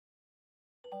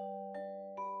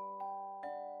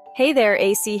Hey there,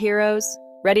 AC heroes!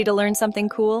 Ready to learn something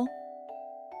cool?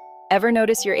 Ever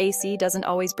notice your AC doesn't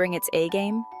always bring its A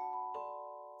game?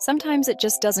 Sometimes it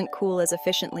just doesn't cool as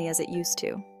efficiently as it used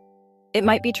to. It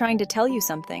might be trying to tell you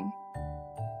something.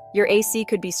 Your AC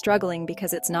could be struggling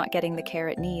because it's not getting the care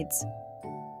it needs.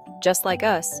 Just like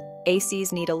us,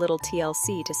 ACs need a little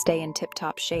TLC to stay in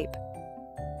tip-top shape.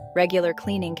 Regular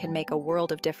cleaning can make a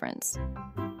world of difference.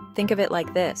 Think of it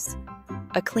like this.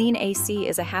 A clean AC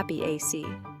is a happy AC.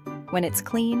 When it's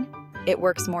clean, it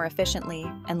works more efficiently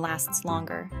and lasts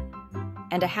longer.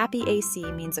 And a happy AC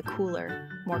means a cooler,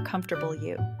 more comfortable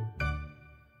you.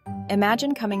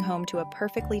 Imagine coming home to a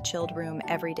perfectly chilled room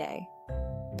every day.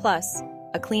 Plus,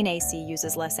 a clean AC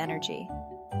uses less energy.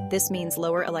 This means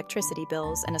lower electricity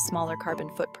bills and a smaller carbon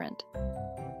footprint.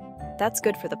 That's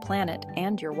good for the planet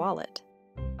and your wallet.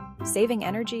 Saving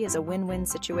energy is a win-win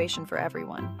situation for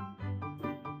everyone.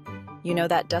 You know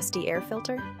that dusty air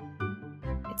filter?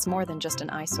 It's more than just an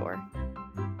eyesore.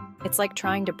 It's like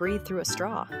trying to breathe through a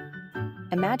straw.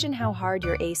 Imagine how hard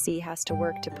your AC has to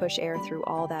work to push air through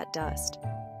all that dust.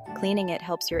 Cleaning it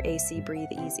helps your AC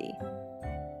breathe easy.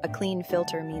 A clean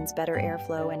filter means better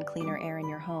airflow and cleaner air in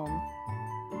your home.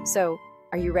 So,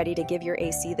 are you ready to give your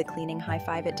AC the cleaning high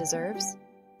five it deserves?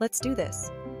 Let's do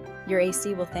this. Your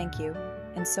AC will thank you,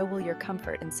 and so will your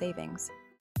comfort and savings.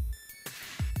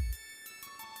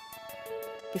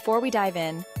 Before we dive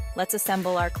in, let's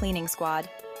assemble our cleaning squad.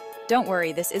 Don't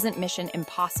worry, this isn't mission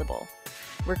impossible.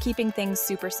 We're keeping things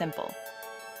super simple.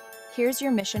 Here's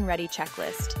your mission-ready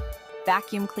checklist.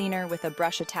 Vacuum cleaner with a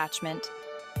brush attachment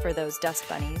for those dust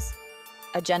bunnies.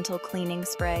 A gentle cleaning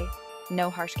spray, no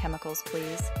harsh chemicals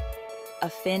please. A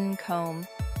thin comb,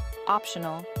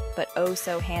 optional, but oh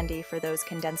so handy for those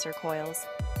condenser coils.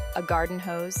 A garden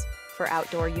hose, for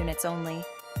outdoor units only.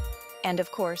 And of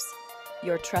course,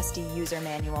 your trusty user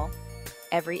manual,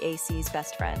 every AC's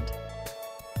best friend.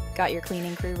 Got your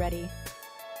cleaning crew ready?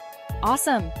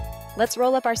 Awesome! Let's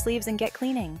roll up our sleeves and get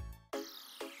cleaning.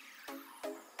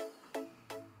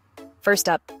 First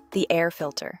up, the air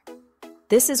filter.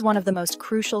 This is one of the most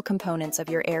crucial components of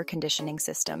your air conditioning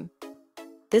system.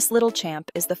 This little champ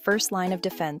is the first line of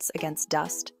defense against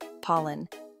dust, pollen,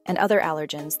 and other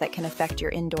allergens that can affect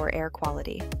your indoor air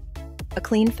quality. A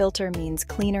clean filter means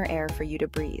cleaner air for you to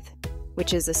breathe,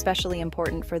 which is especially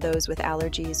important for those with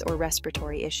allergies or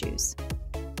respiratory issues.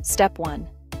 Step 1.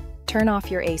 Turn off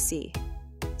your AC.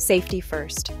 Safety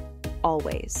first,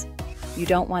 always. You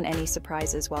don't want any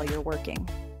surprises while you're working.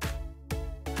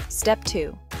 Step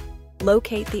 2.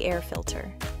 Locate the air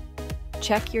filter.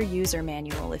 Check your user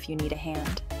manual if you need a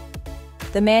hand.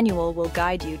 The manual will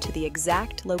guide you to the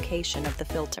exact location of the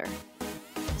filter.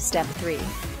 Step 3.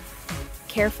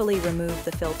 Carefully remove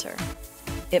the filter.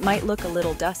 It might look a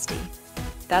little dusty.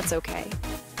 That's okay.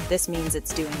 This means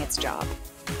it's doing its job.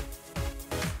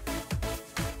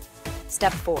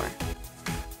 Step 4.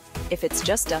 If it's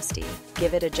just dusty,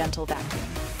 give it a gentle vacuum.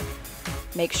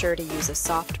 Make sure to use a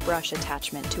soft brush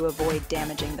attachment to avoid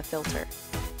damaging the filter.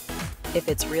 If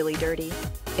it's really dirty,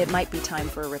 it might be time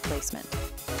for a replacement.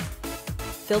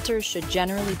 Filters should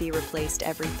generally be replaced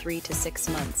every 3 to 6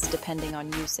 months, depending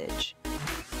on usage.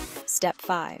 Step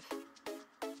 5.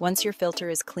 Once your filter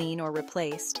is clean or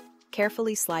replaced,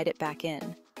 carefully slide it back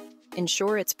in.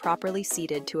 Ensure it's properly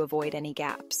seated to avoid any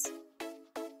gaps.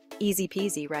 Easy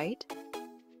peasy, right?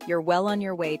 You're well on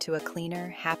your way to a cleaner,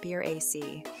 happier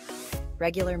AC.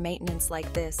 Regular maintenance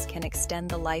like this can extend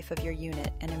the life of your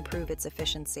unit and improve its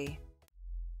efficiency.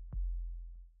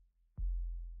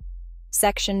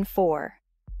 Section 4.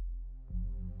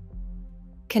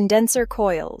 Condenser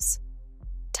coils.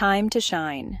 Time to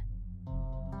shine.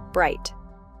 Bright.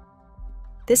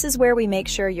 This is where we make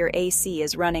sure your AC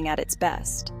is running at its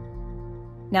best.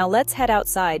 Now let's head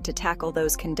outside to tackle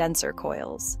those condenser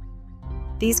coils.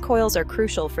 These coils are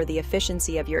crucial for the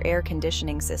efficiency of your air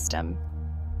conditioning system.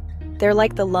 They're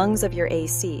like the lungs of your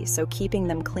AC, so keeping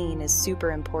them clean is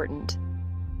super important.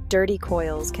 Dirty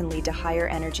coils can lead to higher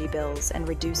energy bills and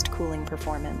reduced cooling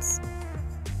performance.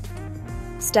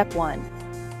 Step 1.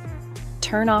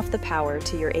 Turn off the power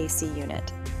to your AC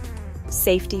unit.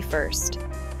 Safety first.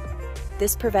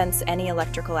 This prevents any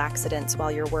electrical accidents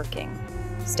while you're working.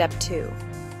 Step 2.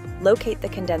 Locate the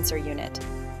condenser unit.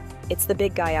 It's the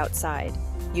big guy outside,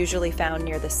 usually found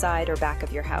near the side or back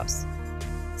of your house.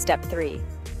 Step 3.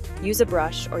 Use a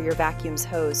brush or your vacuum's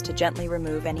hose to gently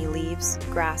remove any leaves,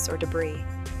 grass, or debris.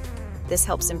 This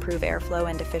helps improve airflow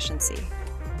and efficiency.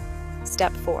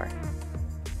 Step 4.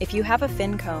 If you have a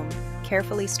fin comb,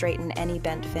 carefully straighten any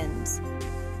bent fins.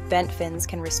 Bent fins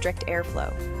can restrict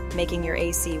airflow, making your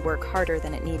AC work harder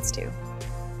than it needs to.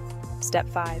 Step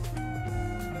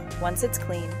 5. Once it's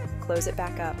clean, close it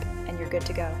back up, and you're good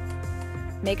to go.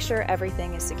 Make sure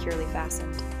everything is securely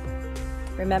fastened.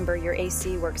 Remember, your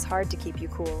AC works hard to keep you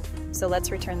cool, so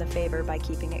let's return the favor by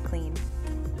keeping it clean.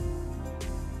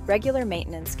 Regular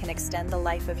maintenance can extend the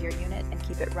life of your unit and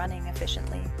keep it running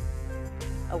efficiently.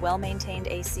 A well-maintained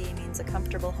AC means a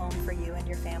comfortable home for you and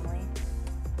your family.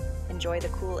 Enjoy the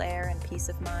cool air and peace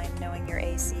of mind knowing your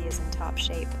AC is in top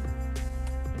shape.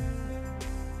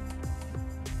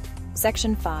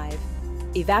 Section 5.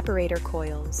 Evaporator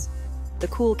coils. The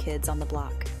cool kids on the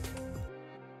block.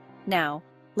 Now,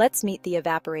 let's meet the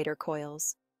evaporator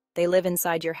coils. They live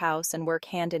inside your house and work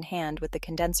hand in hand with the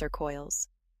condenser coils.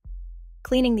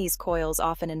 Cleaning these coils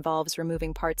often involves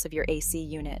removing parts of your AC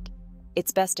unit.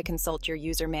 It's best to consult your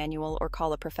user manual or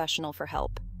call a professional for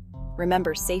help.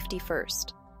 Remember, safety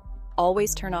first.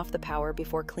 Always turn off the power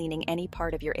before cleaning any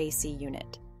part of your AC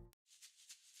unit.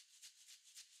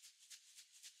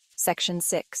 Section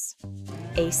 6.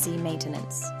 AC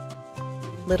maintenance.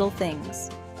 Little things,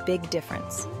 big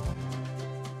difference.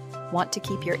 Want to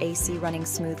keep your AC running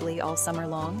smoothly all summer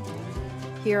long?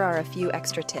 Here are a few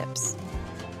extra tips.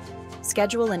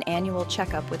 Schedule an annual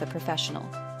checkup with a professional.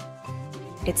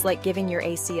 It's like giving your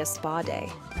AC a spa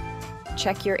day.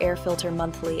 Check your air filter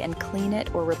monthly and clean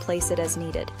it or replace it as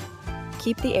needed.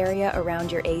 Keep the area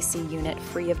around your AC unit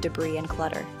free of debris and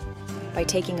clutter. By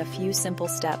taking a few simple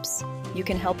steps, you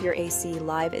can help your AC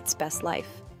live its best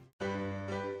life.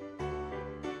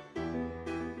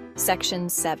 Section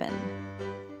 7.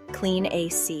 Clean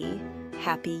AC,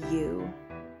 happy you.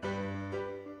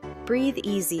 Breathe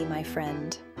easy, my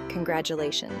friend.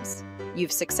 Congratulations.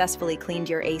 You've successfully cleaned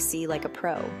your AC like a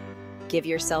pro. Give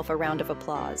yourself a round of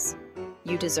applause.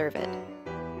 You deserve it.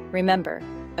 Remember,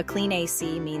 a clean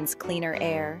AC means cleaner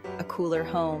air, a cooler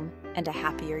home, and a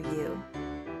happier you.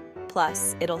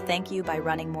 Plus, it'll thank you by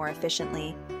running more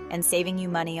efficiently and saving you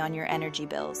money on your energy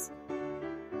bills.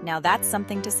 Now that's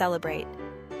something to celebrate.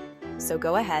 So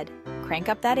go ahead, crank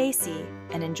up that AC,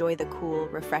 and enjoy the cool,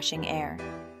 refreshing air.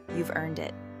 You've earned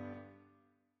it.